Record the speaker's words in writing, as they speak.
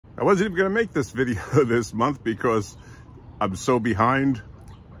I wasn't even going to make this video this month because I'm so behind.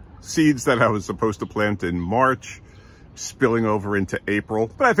 Seeds that I was supposed to plant in March spilling over into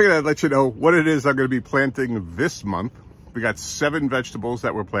April. But I figured I'd let you know what it is I'm going to be planting this month. We got 7 vegetables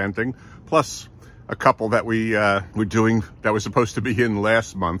that we're planting, plus a couple that we're doing that was supposed to be in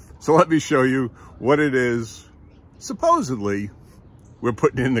last month. So let me show you what it is supposedly we're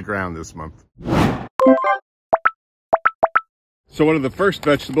putting in the ground this month. So one of the first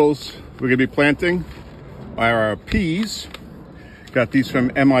vegetables we're going to be planting are our peas. Got these from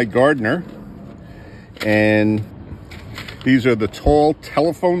M.I. Gardener, and these are the tall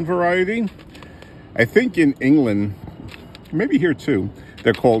telephone variety. I think in England, maybe here too,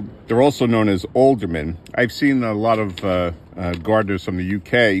 they're also known as alderman. I've seen a lot of gardeners from the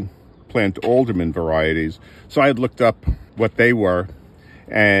UK plant alderman varieties. So I had looked up what they were,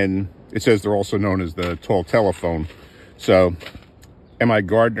 and it says they're also known as the tall telephone. So M.I.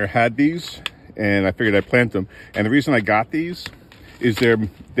 Gardener had these, and I figured I'd plant them. And the reason I got these is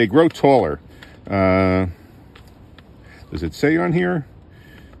they grow taller. Does it say on here?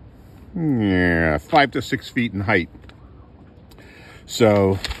 Yeah, 5 to 6 feet in height.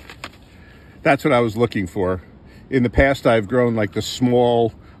 So that's what I was looking for. In the past, I've grown like the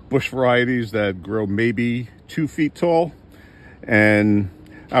small bush varieties that grow maybe 2 feet tall. And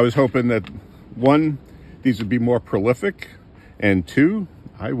I was hoping that 1, these would be more prolific, and 2,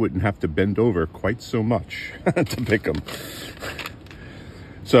 I wouldn't have to bend over quite so much to pick them.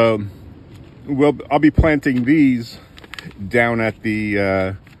 So I'll be planting these down at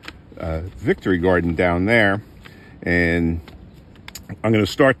the Victory Garden down there, and I'm going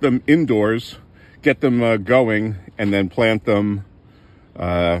to start them indoors, get them going, and then plant them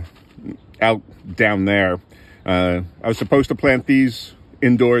out down there. I was supposed to plant these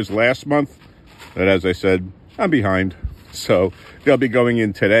indoors last month, but as I said, I'm behind. So they'll be going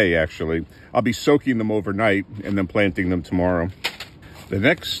in today, actually. I'll be soaking them overnight and then planting them tomorrow. The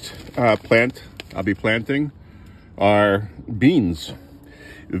next plant I'll be planting are beans.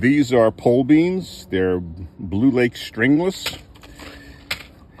 These are pole beans. They're Blue Lake stringless.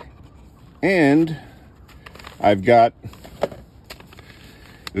 And I've got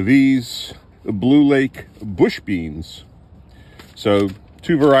these Blue Lake bush beans. So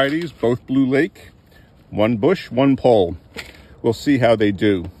 2 varieties, both Blue Lake. 1 bush, 1 pole. We'll see how they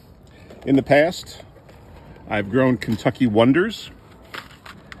do. In the past, I've grown Kentucky Wonders,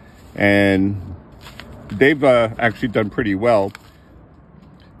 and they've actually done pretty well.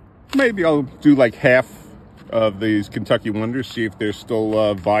 Maybe I'll do like half of these Kentucky Wonders, see if they're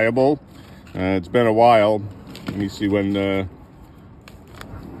still viable. It's been a while. Let me see when,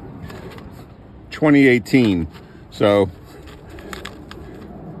 2018. So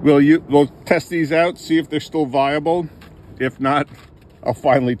we'll test these out, see if they're still viable. If not, I'll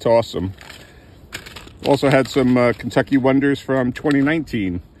finally toss them. Also had some Kentucky Wonders from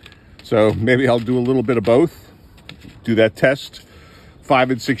 2019. So maybe I'll do a little bit of both. Do that test.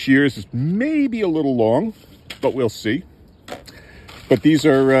 5 and 6 years is maybe a little long, but we'll see. But these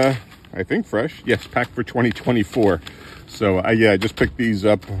are, I think, fresh. Yes, packed for 2024. So yeah, I just picked these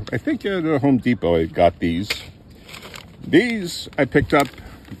up. I think at Home Depot I got these. These I picked up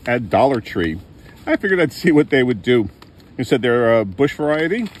at Dollar Tree. I figured I'd see what they would do. They said they're a bush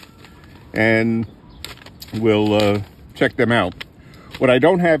variety, and we'll check them out. What I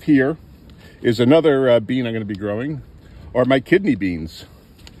don't have here is another bean I'm going to be growing, are my kidney beans.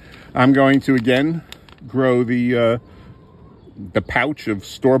 I'm going to again grow the pouch of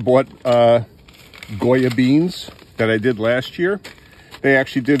store-bought Goya beans that I did last year. They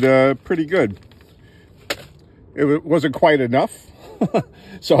actually did pretty good. It wasn't quite enough,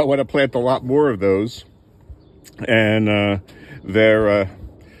 so I want to plant a lot more of those. And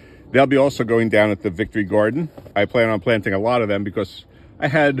they'll be also going down at the Victory Garden. I plan on planting a lot of them because I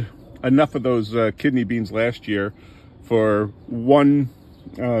had enough of those kidney beans last year for 1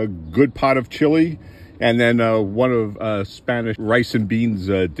 good pot of chili, and then one of Spanish rice and beans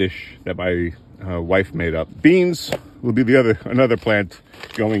dish that my wife made up. Beans will be another plant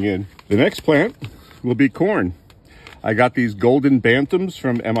going in. The next plant will be corn. I got these golden bantams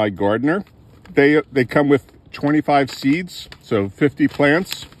from M.I. Gardener. They come with 25 seeds, so 50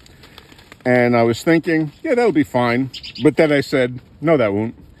 plants. And I was thinking, yeah, that'll be fine. But then I said, no, that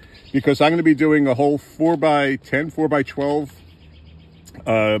won't. Because I'm going to be doing a whole 4x10,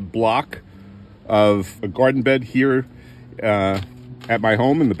 4x12 block of a garden bed here at my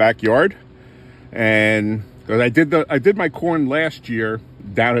home in the backyard. And I did my corn last year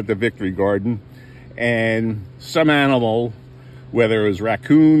down at the Victory Garden. And some animal, whether it was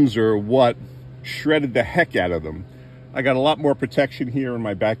raccoons or what, shredded the heck out of them. I got a lot more protection here in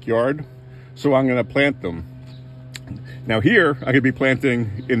my backyard, so I'm going to plant them. Now here, I'm going to be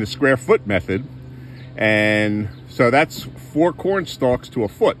planting in the square foot method, and so that's 4 corn stalks to a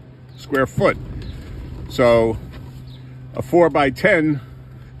foot, square foot. So a 4x10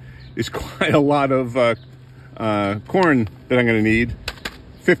 is quite a lot of corn that I'm going to need.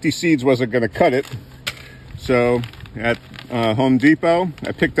 50 seeds wasn't going to cut it. So at Home Depot,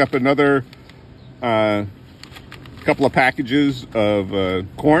 I picked up another couple of packages of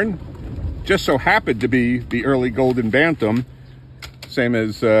corn. Just so happened to be the early Golden Bantam, same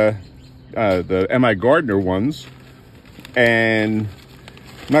as the M.I. Gardner ones. And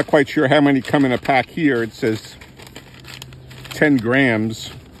I'm not quite sure how many come in a pack here. It says 10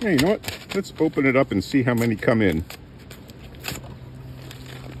 grams. Hey, you know what? Let's open it up and see how many come in.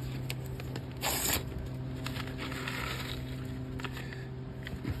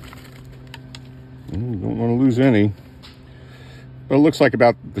 Don't want to lose any. But it looks like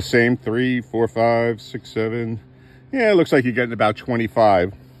about the same. 3, 4, 5, 6, 7. Yeah, it looks like you're getting about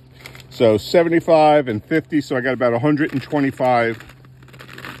 25. So 75 and 50. So I got about 125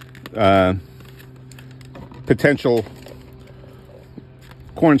 potential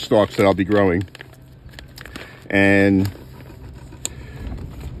corn stalks that I'll be growing. And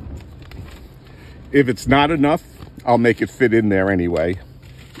if it's not enough, I'll make it fit in there anyway.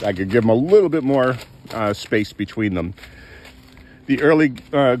 I could give them a little bit more space between them. The early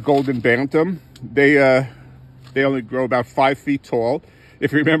Golden Bantam, they only grow about 5 feet tall.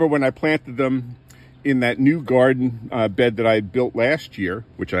 If you remember when I planted them in that new garden bed that I built last year,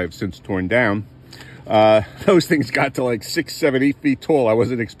 which I've since torn down, those things got to like 6, 7, 8 feet tall. I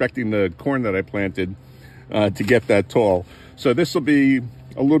wasn't expecting the corn that I planted to get that tall. So this will be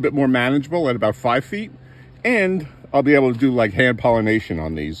a little bit more manageable at about 5 feet, and I'll be able to do like hand pollination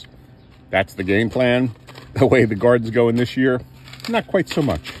on these. That's the game plan. The way the garden's going this year, not quite so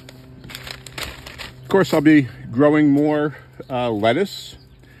much. Of course, I'll be growing more lettuce.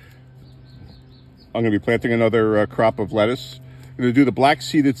 I'm going to be planting another crop of lettuce. I'm going to do the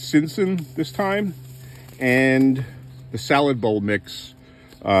black-seeded Simpson this time, and the salad bowl mix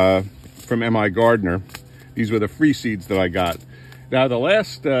from M.I. Gardner. These were the free seeds that I got. Now, the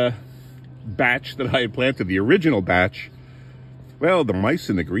last batch that I had planted, the original batch, well, the mice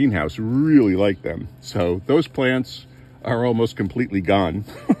in the greenhouse really like them. So those plants are almost completely gone,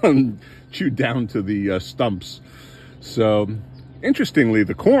 chewed down to the stumps. So interestingly,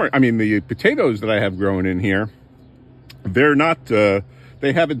 the potatoes that I have grown in here, they're not, they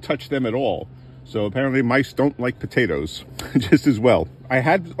haven't touched them at all. So apparently mice don't like potatoes just as well. I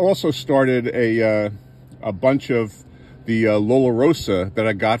had also started a bunch of the Lola Rosa that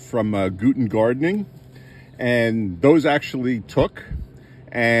I got from Guten Gardening, and those actually took.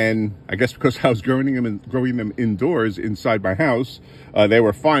 And I guess because I was growing them indoors inside my house, they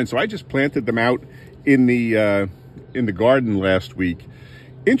were fine. So I just planted them out in the garden last week.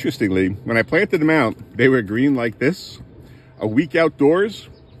 Interestingly, when I planted them out, they were green like this. A week outdoors,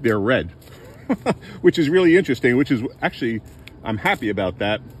 they're red, which is really interesting. Which is actually, I'm happy about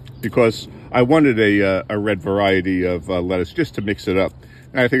that, because I wanted a red variety of lettuce just to mix it up.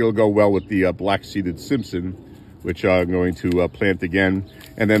 And I think it'll go well with the black-seeded Simpson, which I'm going to plant again.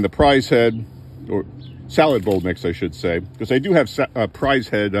 And then the prize head, or salad bowl mix, I should say, because I do have prize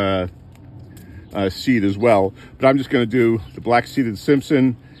head seed as well. But I'm just going to do the black-seeded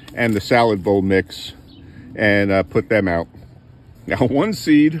Simpson and the salad bowl mix and put them out. Now, one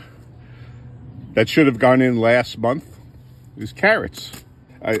seed that should have gone in last month is carrots.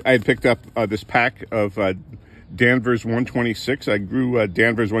 I had picked up this pack of Danvers 126. I grew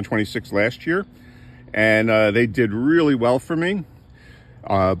Danvers 126 last year, and they did really well for me.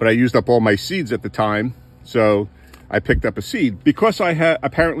 But I used up all my seeds at the time, so I picked up a seed. Because I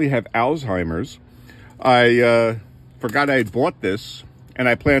apparently have Alzheimer's, I forgot I had bought this, and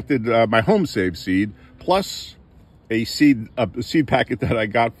I planted my home save seed, plus a seed packet that I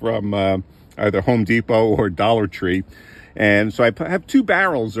got from either Home Depot or Dollar Tree. And so I have 2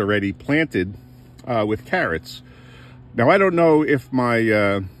 barrels already planted with carrots. Now, I don't know if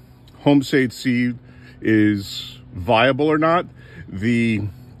my home saved seed is viable or not. The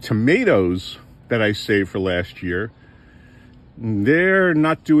tomatoes that I saved for last year, they're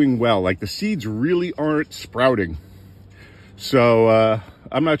not doing well. Like, the seeds really aren't sprouting. So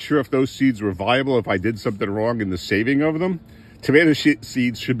I'm not sure if those seeds were viable, if I did something wrong in the saving of them. Tomato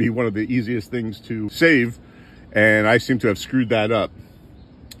seeds should be one of the easiest things to save, and I seem to have screwed that up.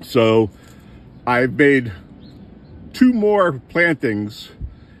 So I've made 2 more plantings,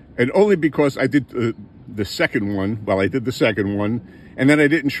 and only because I did the second one. Well, I did the second one, And then I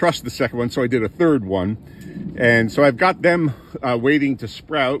didn't trust the second one, so I did a third one. And so I've got them waiting to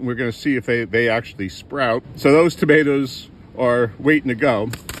sprout, and we're going to see if they actually sprout. So those tomatoes are waiting to go.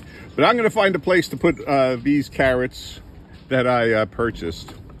 But I'm going to find a place to put these carrots that I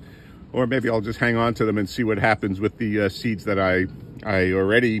purchased. Or maybe I'll just hang on to them and see what happens with the seeds that I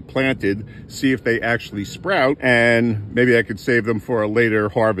already planted, see if they actually sprout, and maybe I could save them for a later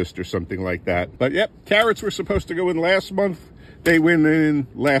harvest or something like that. But yep, carrots were supposed to go in last month. They went in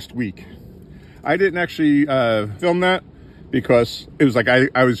last week. I didn't actually film that because it was like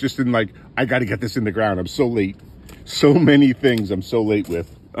I was just in like, I got to get this in the ground. I'm so late. So many things I'm so late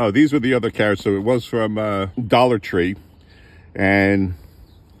with. Oh, these were the other carrots. So it was from Dollar Tree, and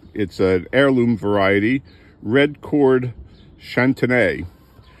it's an heirloom variety, red cord chantenay.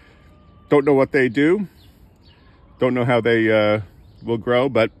 Don't know what they do. Don't know how they will grow,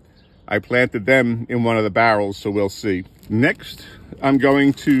 but I planted them in one of the barrels, so we'll see. Next, I'm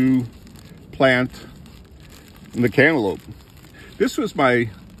going to plant the cantaloupe. This was my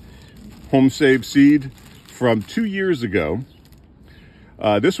home saved seed from 2 years ago.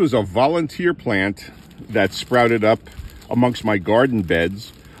 This was a volunteer plant that sprouted up amongst my garden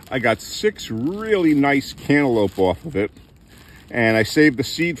beds. I got 6 really nice cantaloupe off of it, and I saved the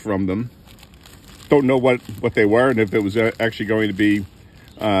seed from them. Don't know what they were and if it was actually going to be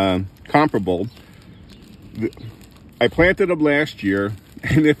comparable. I planted them last year,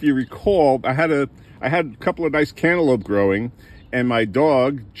 and if you recall, I had a couple of nice cantaloupe growing, and my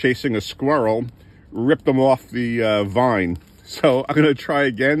dog, chasing a squirrel, ripped them off the vine. So I'm going to try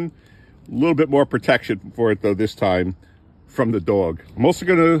again. A little bit more protection for it, though, this time from the dog. I'm also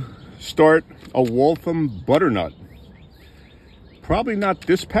going to start a Waltham butternut. Probably not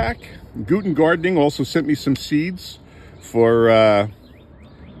this pack. Guten Gardening also sent me some seeds for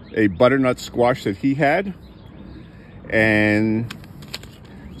a butternut squash that he had. And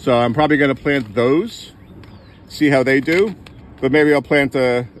so I'm probably going to plant those, see how they do. But maybe I'll plant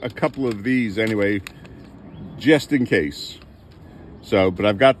a couple of these anyway, just in case. So, but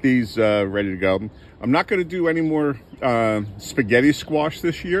I've got these ready to go. I'm not going to do any more spaghetti squash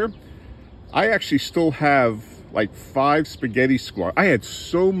this year. I actually still have like 5 spaghetti squash. I had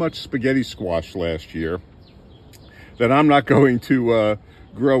so much spaghetti squash last year that I'm not going to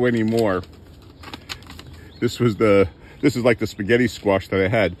grow anymore. This is like the spaghetti squash that I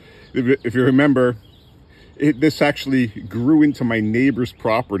had. If you remember, this actually grew into my neighbor's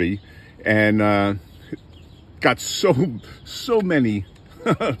property and got so many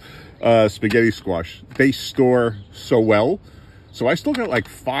spaghetti squash. They store so well. So I still got like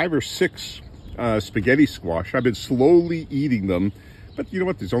 5 or 6 spaghetti squash. I've been slowly eating them, but you know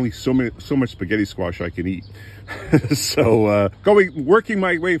what? There's only so much spaghetti squash I can eat. So working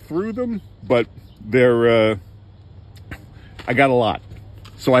my way through them, but they're I got a lot,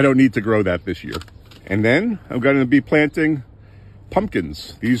 so I don't need to grow that this year. And then I'm going to be planting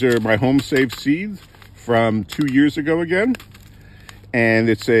pumpkins. These are my home saved seeds from 2 years ago again. And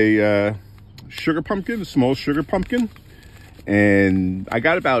it's a sugar pumpkin, a small sugar pumpkin. And I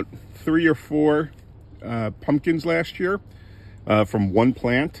got about 3 or 4 pumpkins last year from one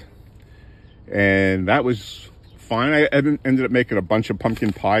plant. And that was fine. I ended up making a bunch of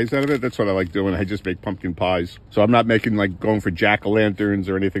pumpkin pies out of it. That's what I like doing. I just make pumpkin pies. So I'm not making like going for jack-o'-lanterns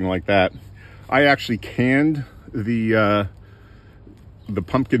or anything like that. I actually canned the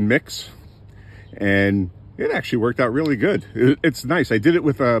pumpkin mix, and it actually worked out really good. It's nice. I did it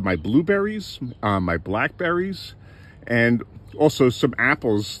with my blueberries, my blackberries, and also some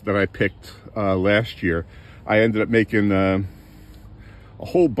apples that I picked last year. I ended up making a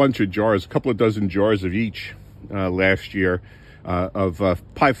whole bunch of jars, a couple of dozen jars of each last year of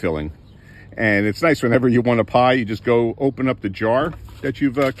pie filling. And it's nice whenever you want a pie, you just go open up the jar that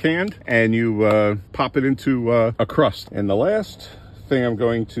you've canned and you pop it into a crust. And the last thing I'm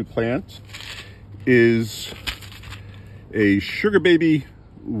going to plant is a sugar baby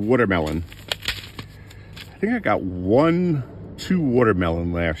watermelon. I think I got 2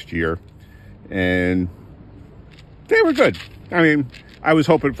 watermelon last year, and they were good. I mean, I was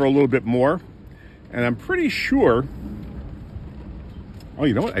hoping for a little bit more, and I'm pretty sure, oh,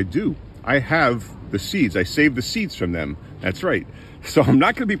 you know what? I do. I have the seeds. I saved the seeds from them. That's right. So I'm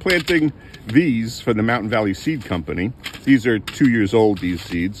not going to be planting these for the Mountain Valley Seed Company. These are 2 years old, these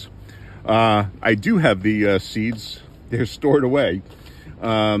seeds. I do have the seeds. They're stored away. So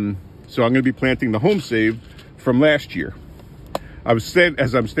I'm going to be planting the home save from last year.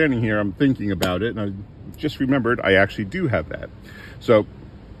 As I'm standing here, I'm thinking about it, and I just remembered I actually do have that. So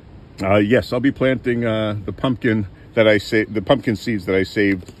yes, I'll be planting the pumpkin seeds that I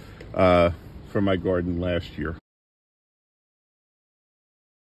saved from my garden last year.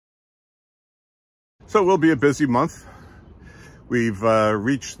 So it will be a busy month. We've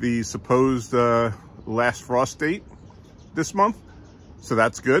reached the supposed last frost date this month, so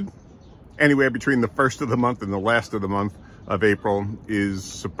that's good. Anywhere between the first of the month and the last of the month of April is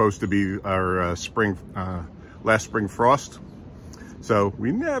supposed to be our last spring frost. So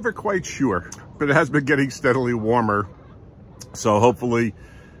we're never quite sure, but it has been getting steadily warmer. So hopefully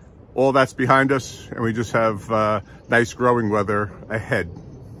all that's behind us and we just have nice growing weather ahead.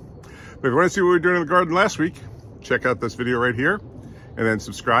 But if you want to see what we were doing in the garden last week, check out this video right here and then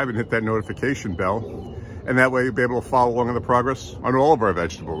subscribe and hit that notification bell. And that way you'll be able to follow along on the progress on all of our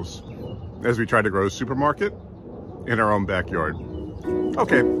vegetables as we try to grow a supermarket in our own backyard.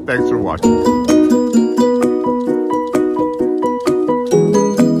 Okay, thanks for watching.